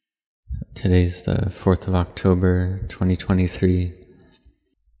Today's the 4th of October, 2023.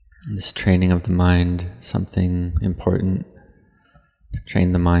 This training of the mind, something important. To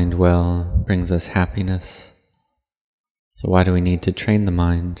train the mind well brings us happiness. So why do we need to train the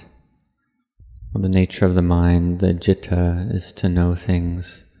mind? Well, the nature of the mind, the citta, is to know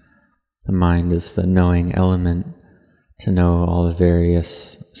things. The mind is the knowing element, to know all the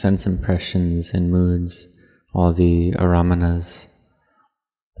various sense impressions and moods, all the aramanas.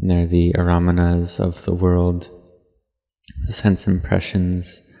 And they're the aramanas of the world, the sense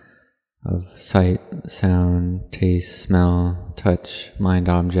impressions of sight, sound, taste, smell, touch, mind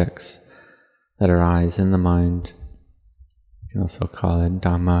objects that arise in the mind. You can also call it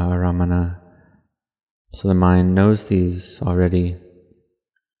Dhamma aramana. So the mind knows these already,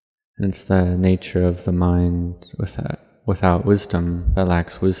 and it's the nature of the mind without wisdom, that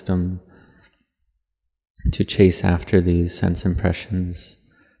lacks wisdom, to chase after these sense impressions,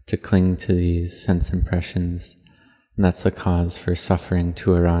 to cling to these sense impressions, and that's the cause for suffering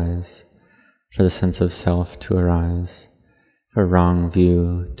to arise, for the sense of self to arise, for wrong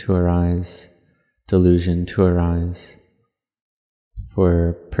view to arise, delusion to arise,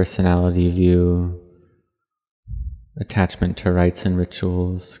 for personality view, attachment to rites and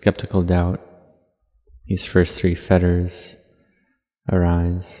rituals, skeptical doubt. These first three fetters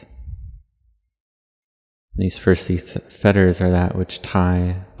arise. These first three fetters are that which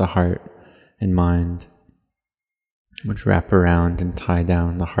tie the heart and mind, which wrap around and tie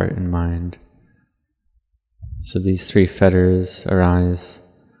down the heart and mind. So these three fetters arise,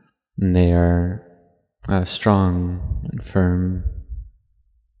 and they are strong and firm.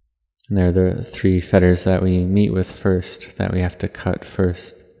 And they're the three fetters that we meet with first, that we have to cut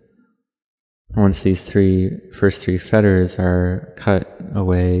first. Once these first three fetters are cut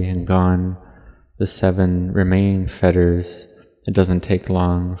away and gone, the 7 remaining fetters, it doesn't take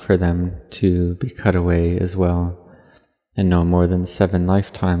long for them to be cut away as well. In no more than 7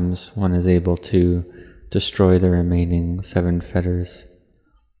 lifetimes, one is able to destroy the remaining 7 fetters.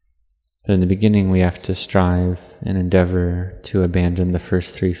 But in the beginning, we have to strive and endeavor to abandon the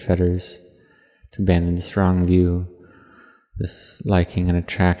first 3 fetters, to abandon this wrong view, this liking and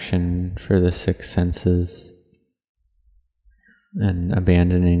attraction for the 6 senses, and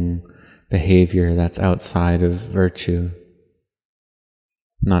abandoning behavior that's outside of virtue,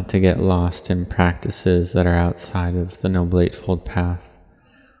 not to get lost in practices that are outside of the Noble Eightfold Path.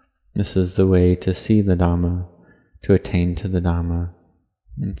 This is the way to see the Dhamma, to attain to the Dhamma.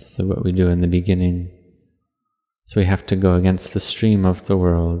 It's what we do in the beginning. So we have to go against the stream of the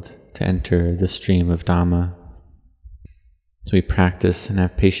world to enter the stream of Dhamma. So we practice and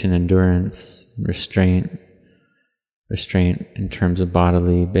have patient endurance, restraint in terms of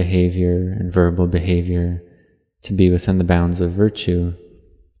bodily behavior and verbal behavior, to be within the bounds of virtue,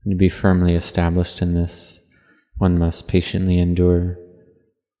 and to be firmly established in this. One must patiently endure.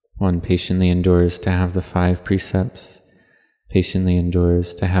 One patiently endures to have the 5 precepts, patiently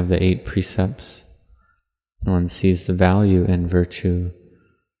endures to have the 8 precepts. One sees the value in virtue,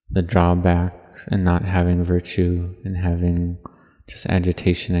 the drawback in not having virtue and having just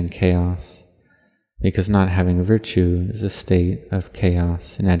agitation and chaos, because not having virtue is a state of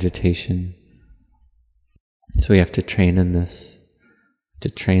chaos and agitation. So we have to train in this, to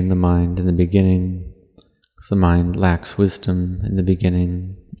train the mind in the beginning, because the mind lacks wisdom in the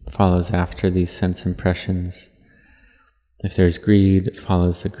beginning, follows after these sense impressions. If there's greed, it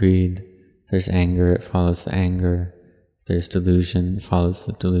follows the greed. If there's anger, it follows the anger. If there's delusion, it follows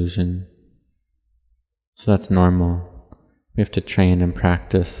the delusion. So that's normal. We have to train and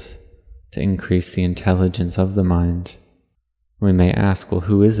practice to increase the intelligence of the mind. We may ask, well,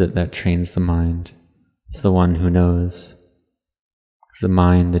 who is it that trains the mind? It's the one who knows. Because the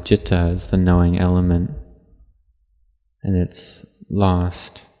mind, the citta, is the knowing element, and it's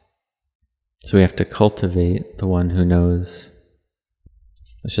lost. So we have to cultivate the one who knows.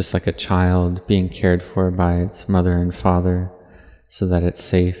 It's just like a child being cared for by its mother and father so that it's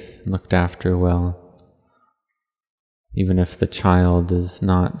safe and looked after well. Even if the child is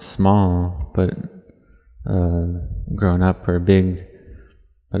not small, but grown up or big,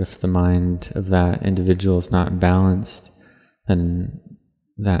 but if the mind of that individual is not balanced, then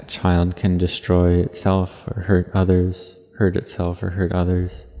that child can destroy itself or hurt itself or hurt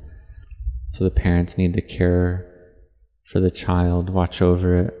others. So the parents need to care for the child, watch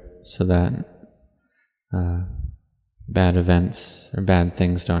over it, so that bad events or bad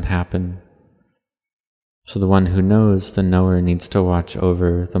things don't happen. So the one who knows, the knower, needs to watch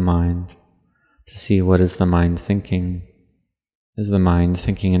over the mind, to see what is the mind thinking. Is the mind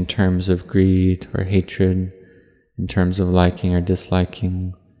thinking in terms of greed or hatred, in terms of liking or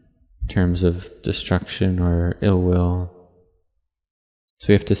disliking, in terms of destruction or ill will. So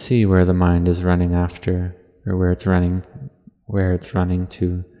we have to see where the mind is running after, or where it's running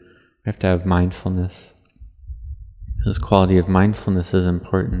to. We have to have mindfulness. This quality of mindfulness is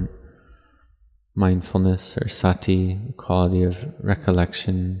important. Mindfulness, or sati, the quality of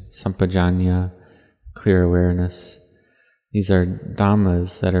recollection, sampajanya, clear awareness. These are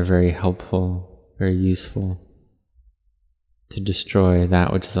dhammas that are very helpful, very useful to destroy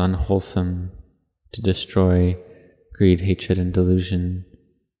that which is unwholesome, to destroy greed, hatred, and delusion,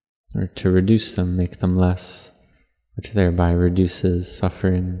 or to reduce them, make them less, which thereby reduces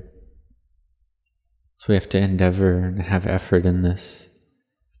suffering. So we have to endeavor and have effort in this,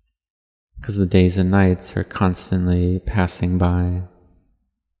 because the days and nights are constantly passing by,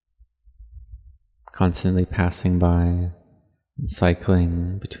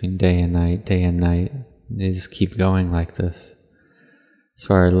 cycling between day and night. They just keep going like this.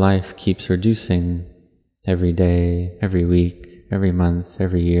 So our life keeps reducing every day, every week, every month,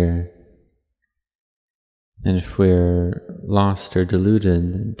 every year. And if we're lost or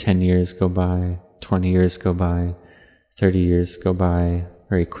deluded, 10 years go by, 20 years go by, 30 years go by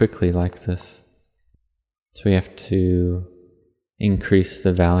very quickly like this. So we have to increase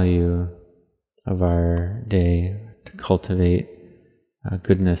the value of our day, to cultivate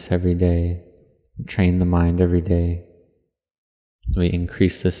goodness every day, train the mind every day. We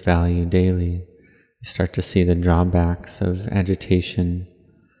increase this value daily. We start to see the drawbacks of agitation.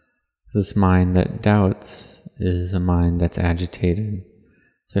 This mind that doubts is a mind that's agitated.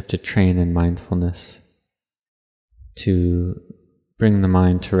 So we have to train in mindfulness to bring the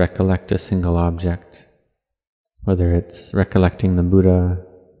mind to recollect a single object, whether it's recollecting the Buddha,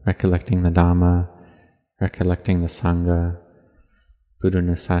 recollecting the Dhamma, recollecting the Sangha,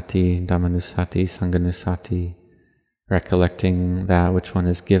 Buddhanusati, Dhammanusati, Sanghanusati, recollecting that which one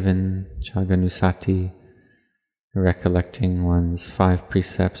is given, Jaganusati, recollecting one's 5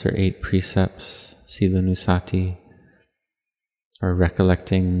 precepts or 8 precepts, Silanusati, or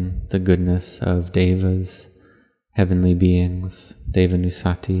recollecting the goodness of devas, heavenly beings,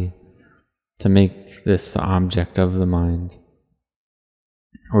 Devanusati, to make this the object of the mind.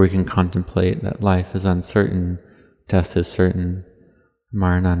 Or we can contemplate that life is uncertain, death is certain,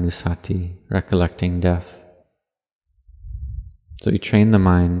 Marananusati, recollecting death. So we train the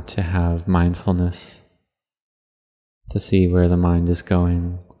mind to have mindfulness, to see where the mind is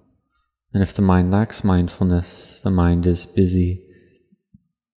going. And if the mind lacks mindfulness, the mind is busy.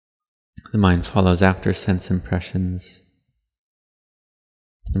 The mind follows after sense impressions.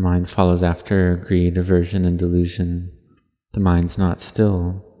 The mind follows after greed, aversion, and delusion. The mind's not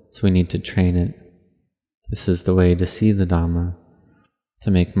still, so we need to train it. This is the way to see the Dhamma,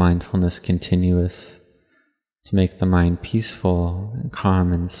 to make mindfulness continuous, to make the mind peaceful and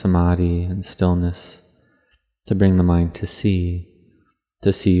calm in samadhi and stillness, to bring the mind to see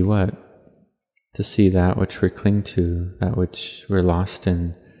what? To see that which we cling to, that which we're lost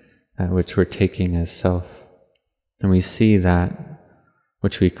in, that which we're taking as self. And we see that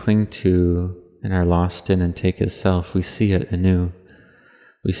which we cling to and are lost in and take as self, we see it anew.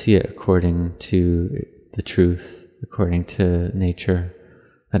 We see it according to the truth, according to nature,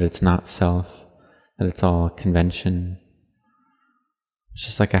 that it's not self, that it's all convention. It's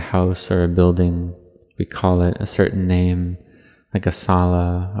just like a house or a building. We call it a certain name, like a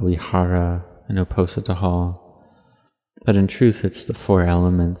sala, a vihara, an uposatha hall. But in truth, it's the 4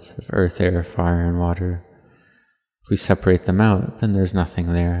 elements of earth, air, fire, and water. If we separate them out, then there's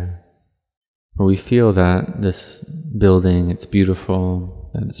nothing there. Or we feel that this building, it's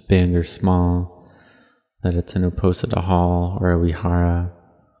beautiful, that it's big or small, that it's an uposatha hall or a vihara.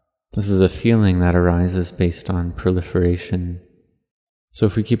 This is a feeling that arises based on proliferation. So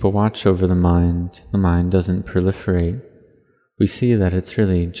if we keep a watch over the mind doesn't proliferate. We see that it's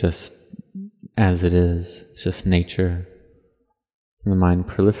really just as it is, it's just nature. And the mind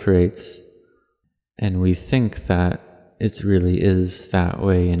proliferates, and we think that it really is that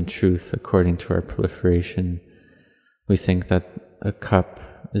way in truth according to our proliferation. We think that a cup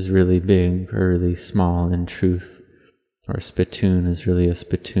is really big or really small in truth, or a spittoon is really a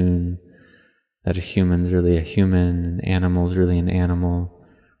spittoon, that a human is really a human, an animal is really an animal,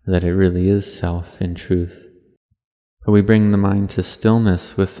 that it really is self in truth. But we bring the mind to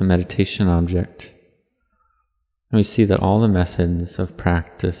stillness with the meditation object. And we see that all the methods of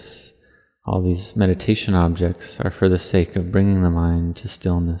practice, all these meditation objects are for the sake of bringing the mind to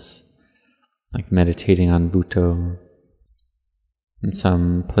stillness, like meditating on Bhutto. In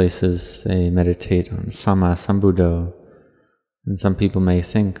some places they meditate on Sama Sambuddho, and some people may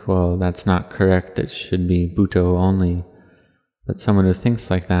think, well, that's not correct, it should be Bhutto only. But someone who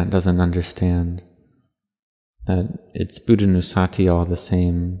thinks like that doesn't understand that it's Buddhanusati all the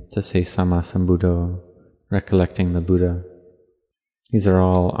same to say Sama Sambuddho, recollecting the Buddha. These are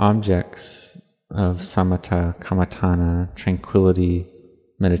all objects of samatha, kammatthana, tranquility,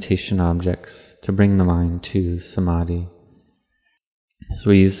 meditation objects to bring the mind to samadhi. So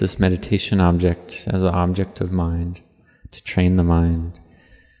we use this meditation object as an object of mind to train the mind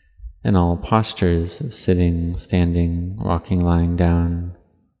in all postures of sitting, standing, walking, lying down.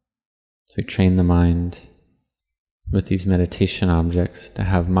 So we train the mind with these meditation objects to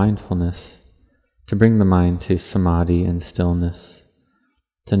have mindfulness, to bring the mind to samadhi and stillness,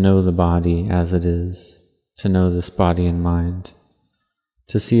 to know the body as it is, to know this body and mind,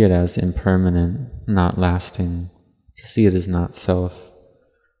 to see it as impermanent, not lasting, to see it as not self,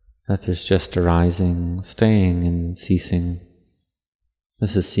 that there's just arising, staying, and ceasing.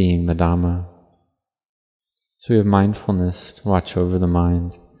 This is seeing the Dhamma. So we have mindfulness to watch over the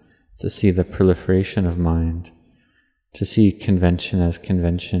mind, to see the proliferation of mind, to see convention as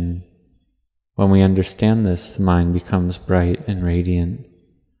convention. When we understand this, the mind becomes bright and radiant.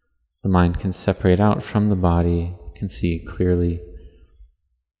 The mind can separate out from the body, can see clearly,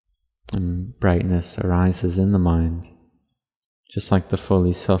 and brightness arises in the mind, just like the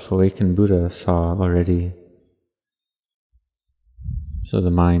fully self-awakened Buddha saw already. So the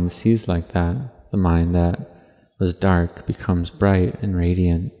mind sees like that. The mind that was dark becomes bright and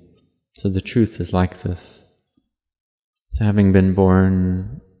radiant. So the truth is like this. So having been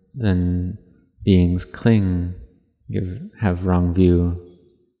born, then beings cling, have wrong view.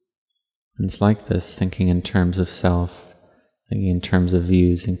 And it's like this, thinking in terms of self, thinking in terms of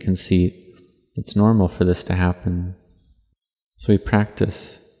views and conceit. It's normal for this to happen. So we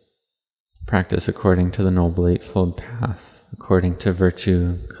practice according to the Noble Eightfold Path, according to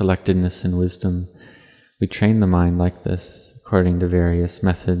virtue, collectedness, and wisdom. We train the mind like this, according to various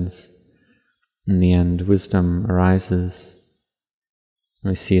methods. In the end, wisdom arises.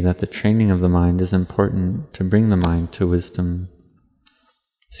 We see that the training of the mind is important to bring the mind to wisdom.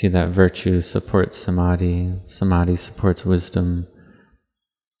 See that virtue supports samadhi, samadhi supports wisdom.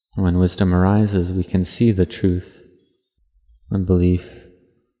 And when wisdom arises, we can see the truth. When belief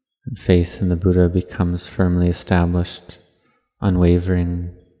and faith in the Buddha becomes firmly established,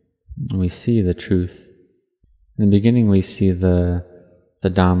 unwavering, and we see the truth. In the beginning, we see the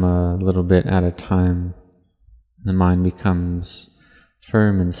Dhamma a little bit at a time. The mind becomes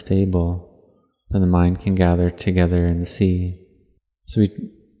firm and stable. Then the mind can gather together and see. So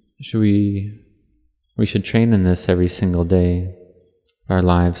we should train in this every single day. Our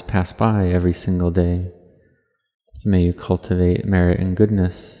lives pass by every single day. So may you cultivate merit and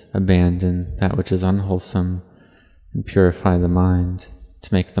goodness, abandon that which is unwholesome, and purify the mind,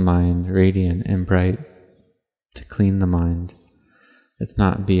 to make the mind radiant and bright, to clean the mind. It's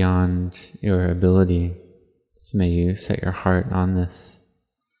not beyond your ability, so may you set your heart on this.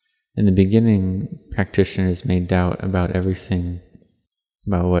 In the beginning, practitioners may doubt about everything,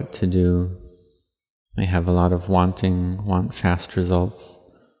 about what to do. May have a lot of want fast results.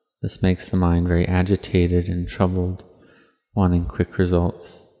 This makes the mind very agitated and troubled, wanting quick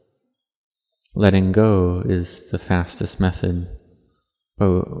results. Letting go is the fastest method.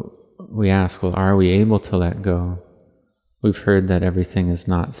 But we ask, well, are we able to let go? We've heard that everything is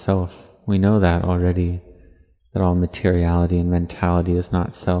not self. We know that already, that all materiality and mentality is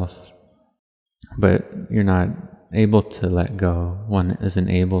not self. But you're not able to let go. One isn't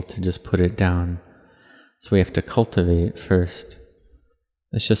able to just put it down. So we have to cultivate first.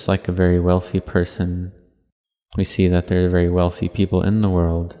 It's just like a very wealthy person. We see that there are very wealthy people in the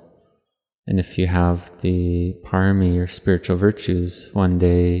world. And if you have the parami or spiritual virtues, one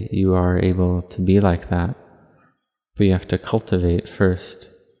day you are able to be like that. But you have to cultivate first.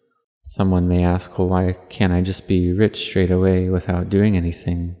 Someone may ask, well, why can't I just be rich straight away without doing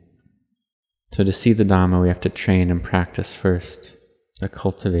anything? So to see the Dhamma, we have to train and practice first, to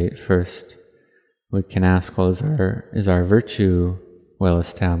cultivate first. We can ask, well, is our virtue well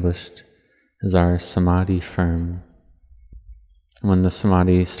established? Is our samadhi firm? When the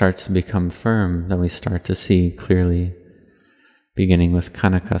samadhi starts to become firm, then we start to see clearly, beginning with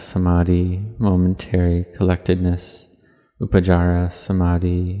Khanaka samadhi, momentary collectedness, Upajjhara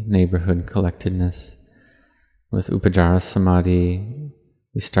samadhi, neighborhood collectedness. With Upajjhara samadhi,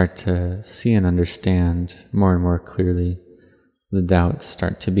 we start to see and understand more and more clearly. The doubts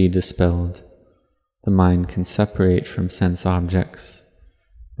start to be dispelled. The mind can separate from sense objects.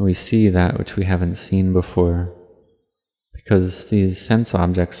 And we see that which we haven't seen before, because these sense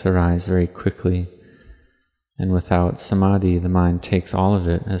objects arise very quickly. And without samadhi, the mind takes all of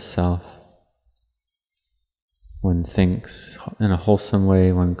it as self. One thinks in a wholesome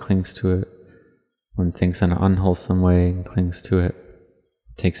way, one clings to it. One thinks in an unwholesome way and clings to it.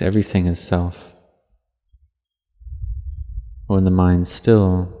 Takes everything as self. When the mind's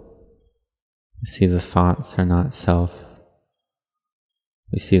still, we see the thoughts are not self.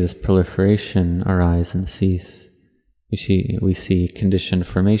 We see this proliferation arise and cease. We see conditioned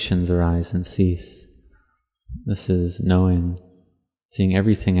formations arise and cease. This is knowing, seeing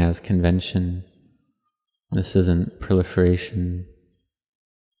everything as convention. This isn't proliferation.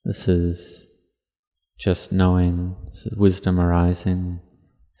 This is just knowing. This is wisdom arising.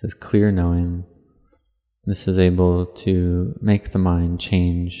 This is clear knowing. This is able to make the mind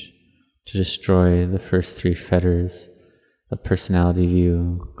change, to destroy the first three fetters of personality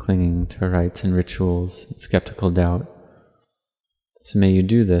view, clinging to rites and rituals, and skeptical doubt. So may you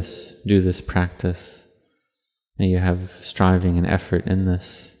do this practice. May you have striving and effort in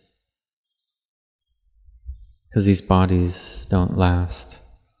this. Because these bodies don't last.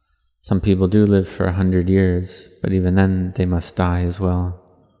 Some people do live for 100 years, but even then they must die as well.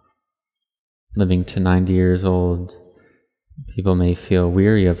 Living to 90 years old, people may feel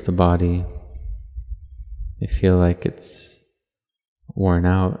weary of the body. They feel like it's worn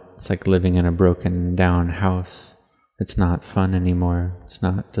out. It's like living in a broken down house. It's not fun anymore. It's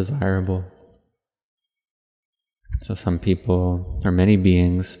not desirable. So some people, or many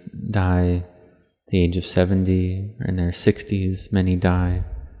beings, die at the age of 70, or in their 60s, many die.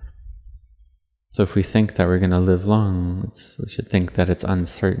 So if we think that we're going to live long, we should think that it's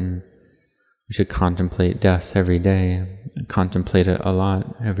uncertain. We should contemplate death every day, and contemplate it a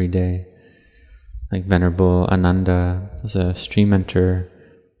lot every day. Like Venerable Ananda was a stream enter.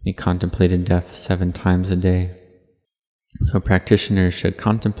 He contemplated death 7 times a day. So practitioners should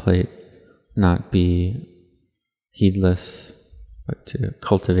contemplate, not be heedless, but to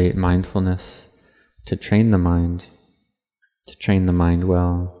cultivate mindfulness, to train the mind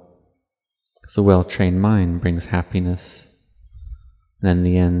well. Because a well-trained mind brings happiness. And in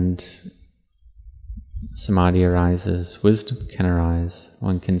the end, samadhi arises, wisdom can arise,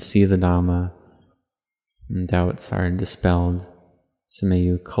 one can see the Dhamma, and doubts are dispelled. So may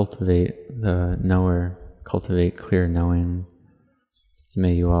you cultivate the knower, cultivate clear knowing. So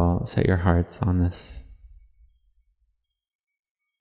may you all set your hearts on this.